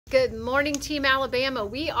Good morning, Team Alabama.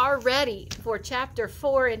 We are ready for Chapter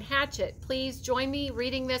 4 in Hatchet. Please join me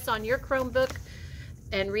reading this on your Chromebook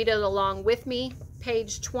and read it along with me.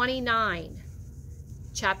 Page 29,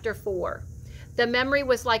 Chapter 4. The memory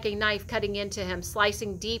was like a knife cutting into him,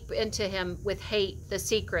 slicing deep into him with hate, the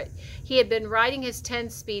secret. He had been riding his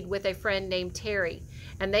 10-speed with a friend named Terry,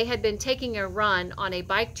 and they had been taking a run on a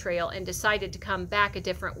bike trail and decided to come back a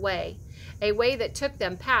different way, a way that took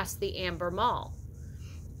them past the Amber Mall.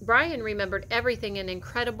 Brian remembered everything in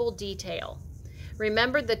incredible detail.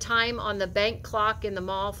 Remembered the time on the bank clock in the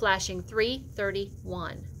mall flashing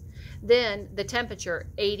 3:31. Then the temperature,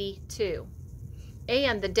 82.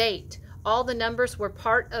 And the date. All the numbers were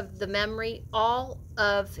part of the memory. All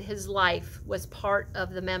of his life was part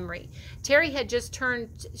of the memory. Terry had just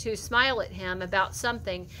turned to smile at him about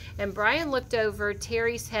something, and Brian looked over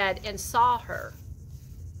Terry's head and saw her.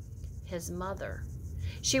 His mother.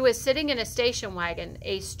 She was sitting in a station wagon,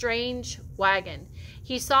 a strange wagon.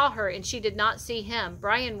 He saw her, and she did not see him.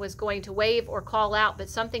 Brian was going to wave or call out, but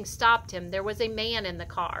something stopped him. There was a man in the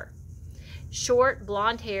car. Short,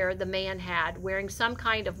 blonde hair the man had, wearing some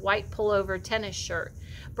kind of white pullover tennis shirt.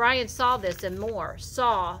 Brian saw this and more,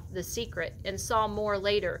 saw the secret, and saw more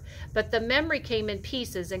later. But the memory came in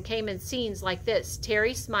pieces and came in scenes like this.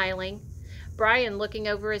 Terry smiling, Brian looking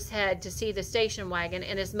over his head to see the station wagon,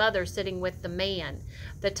 and his mother sitting with the man.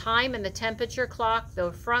 The time and the temperature clock,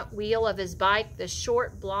 the front wheel of his bike, the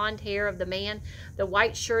short blonde hair of the man, the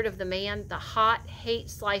white shirt of the man, the hot hate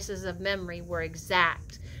slices of memory were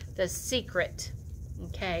exact. The secret.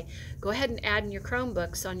 Okay, go ahead and add in your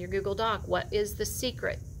Chromebooks on your Google Doc. What is the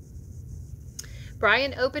secret?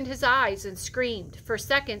 Brian opened his eyes and screamed. For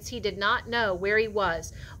seconds, he did not know where he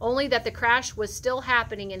was, only that the crash was still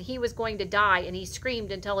happening and he was going to die, and he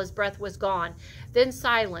screamed until his breath was gone. Then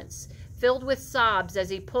silence, filled with sobs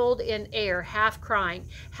as he pulled in air, half crying.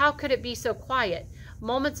 How could it be so quiet?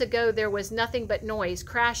 Moments ago, there was nothing but noise,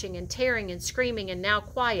 crashing and tearing and screaming, and now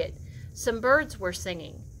quiet. Some birds were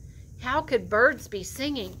singing. How could birds be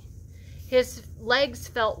singing? His legs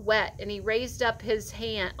felt wet, and he raised up his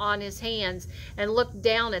hand on his hands and looked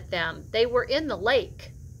down at them. They were in the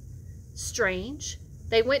lake. Strange.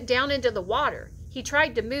 They went down into the water. He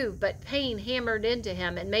tried to move, but pain hammered into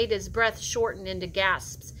him and made his breath shorten into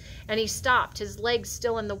gasps. And he stopped, his legs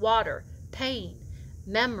still in the water. Pain.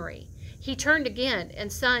 Memory. He turned again, and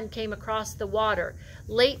sun came across the water.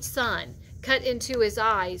 Late sun cut into his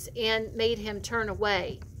eyes and made him turn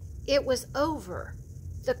away. It was over.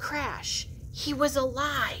 The crash. He was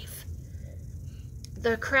alive.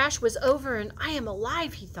 The crash was over, and I am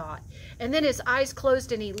alive, he thought. And then his eyes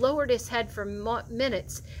closed, and he lowered his head for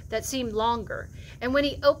minutes that seemed longer. And when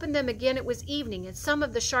he opened them again, it was evening, and some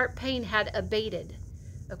of the sharp pain had abated.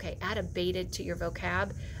 Okay, add abated to your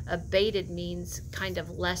vocab. Abated means kind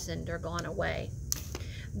of lessened or gone away.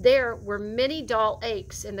 There were many dull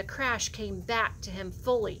aches, and the crash came back to him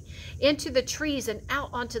fully. Into the trees and out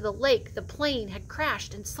onto the lake. The plane had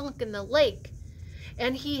crashed and sunk in the lake,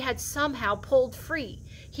 and he had somehow pulled free.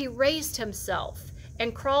 He raised himself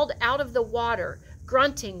and crawled out of the water,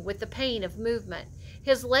 grunting with the pain of movement.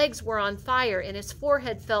 His legs were on fire, and his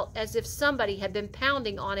forehead felt as if somebody had been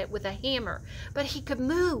pounding on it with a hammer. But he could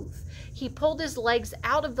move. He pulled his legs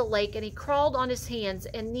out of the lake, and he crawled on his hands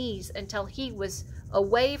and knees until he was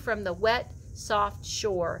away from the wet, soft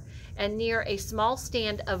shore and near a small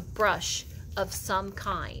stand of brush of some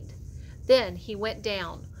kind. Then he went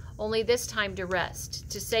down, only this time to rest,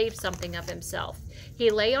 to save something of himself. He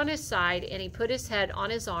lay on his side, and he put his head on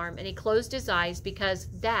his arm, and he closed his eyes, because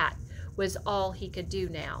that was all he could do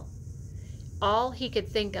now. All he could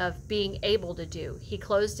think of being able to do. He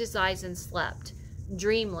closed his eyes and slept,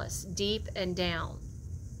 dreamless, deep and down.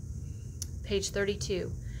 Page 32.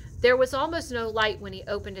 There was almost no light when he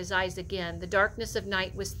opened his eyes again. The darkness of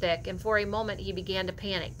night was thick, and for a moment he began to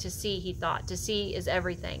panic. To see, he thought. To see is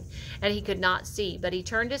everything. And he could not see, but he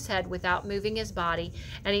turned his head without moving his body,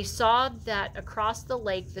 and he saw that across the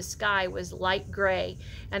lake the sky was light gray,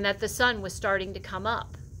 and that the sun was starting to come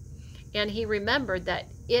up. And he remembered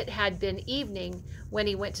that it had been evening when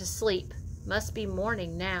he went to sleep. Must be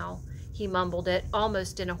morning now. He mumbled it,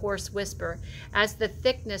 almost in a hoarse whisper. As the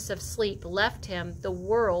thickness of sleep left him, the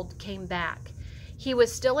world came back. He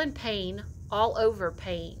was still in pain, all over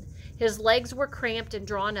pain. His legs were cramped and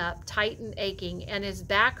drawn up, tight and aching, and his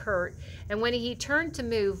back hurt. And when he turned to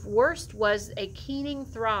move, worst was a keening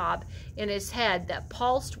throb in his head that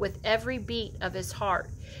pulsed with every beat of his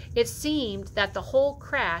heart. It seemed that the whole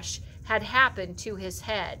crash had happened to his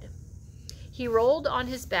head. He rolled on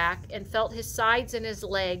his back and felt his sides and his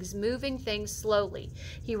legs moving things slowly.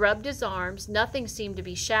 He rubbed his arms. Nothing seemed to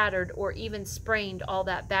be shattered or even sprained all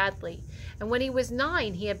that badly. And when he was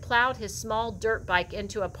 9, he had plowed his small dirt bike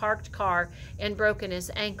into a parked car and broken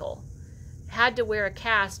his ankle. Had to wear a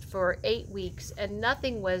cast for 8 weeks, and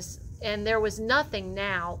there was nothing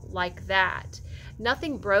now like that.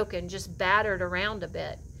 Nothing broken, just battered around a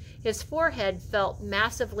bit. His forehead felt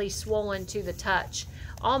massively swollen to the touch,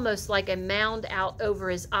 almost like a mound out over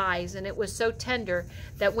his eyes, and it was so tender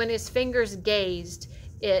that when his fingers gazed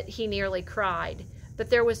it, he nearly cried.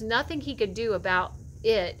 But there was nothing he could do about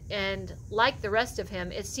it, and like the rest of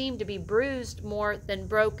him, it seemed to be bruised more than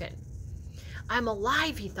broken. I'm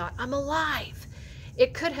alive, he thought. I'm alive.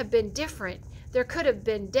 It could have been different. There could have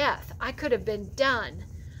been death. I could have been done.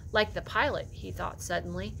 Like the pilot, he thought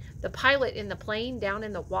suddenly. The pilot in the plane down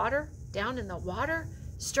in the water,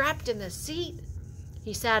 strapped in the seat.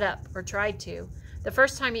 He sat up, or tried to. The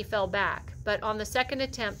first time he fell back, but on the second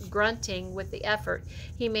attempt, grunting with the effort,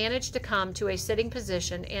 he managed to come to a sitting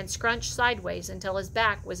position and scrunch sideways until his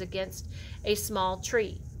back was against a small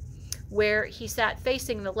tree, where he sat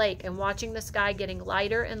facing the lake and watching the sky getting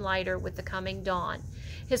lighter and lighter with the coming dawn.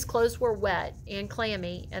 His clothes were wet and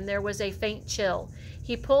clammy, and there was a faint chill.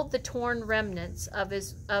 He pulled the torn remnants of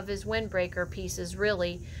his windbreaker pieces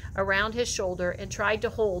around his shoulder and tried to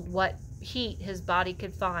hold what heat his body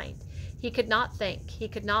could find. He could not think. He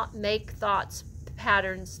could not make thought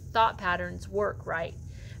patterns work right.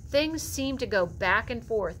 Things seemed to go back and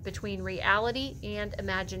forth between reality and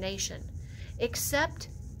imagination, except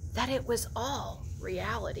that it was all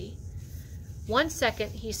reality. 1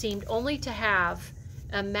 second he seemed only to have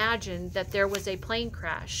imagined that there was a plane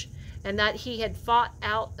crash, and that he had fought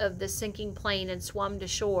out of the sinking plane and swum to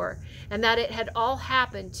shore, and that it had all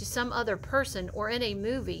happened to some other person or in a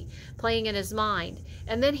movie playing in his mind.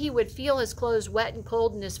 And then he would feel his clothes wet and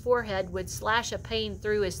cold, and his forehead would slash a pain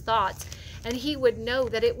through his thoughts, and he would know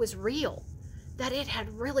that it was real, that it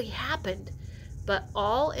had really happened, but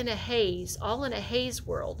all in a haze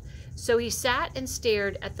world. So he sat and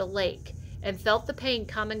stared at the lake and felt the pain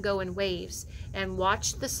come and go in waves and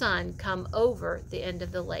watched the sun come over the end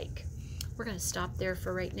of the lake. We're going to stop there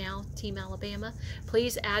for right now, Team Alabama.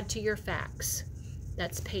 Please add to your facts.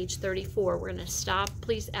 That's page 34. We're going to stop.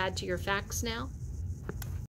 Please add to your facts now.